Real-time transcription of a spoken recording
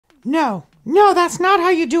No, that's not how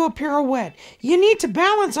you do a pirouette. You need to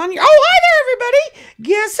balance on your... Oh, hi there, everybody!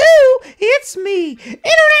 Guess who? It's me,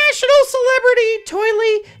 international celebrity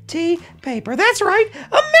Toiley Tea Paper. That's right,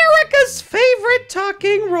 America's favorite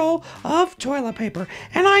talking roll of toilet paper.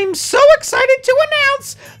 And I'm so excited to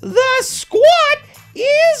announce the squad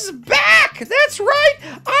is back! That's right!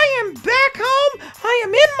 I am back home, I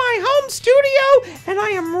am in my home studio, and I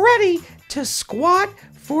am ready to squat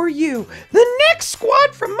for you. The next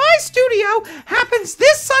squat from my studio happens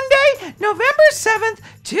this Sunday, November 7th,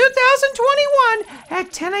 2021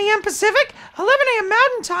 at 10 a.m. Pacific, 11 a.m.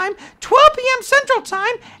 Mountain Time, 12 p.m. Central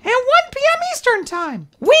Time, and 1 p.m. Eastern Time.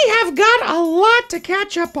 We have got a lot to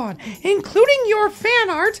catch up on, including your fan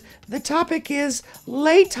art. The topic is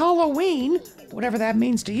late Halloween, whatever that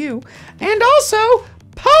means to you, and also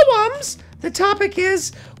poems. The topic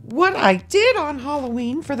is what I did on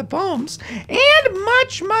Halloween for the poems, and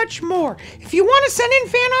much, much more. If you want to send in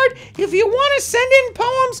fan art, if you want to send in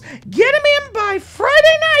poems, get them in by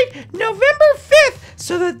Friday night, November 5th,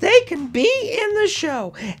 so that they can be in the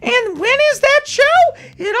show. And when is that show?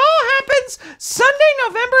 It all happens Sunday,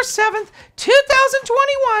 November 7th,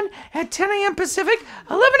 2021 at 10 a.m. Pacific,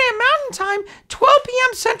 11 a.m. Mountain Time, 12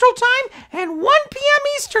 p.m. Central Time, and 1 p.m.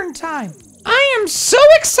 Eastern Time. I am so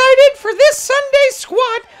excited for this Sunday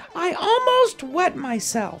squat, I almost wet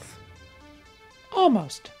myself.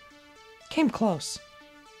 Almost. Came close.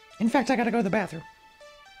 In fact, I gotta go to the bathroom.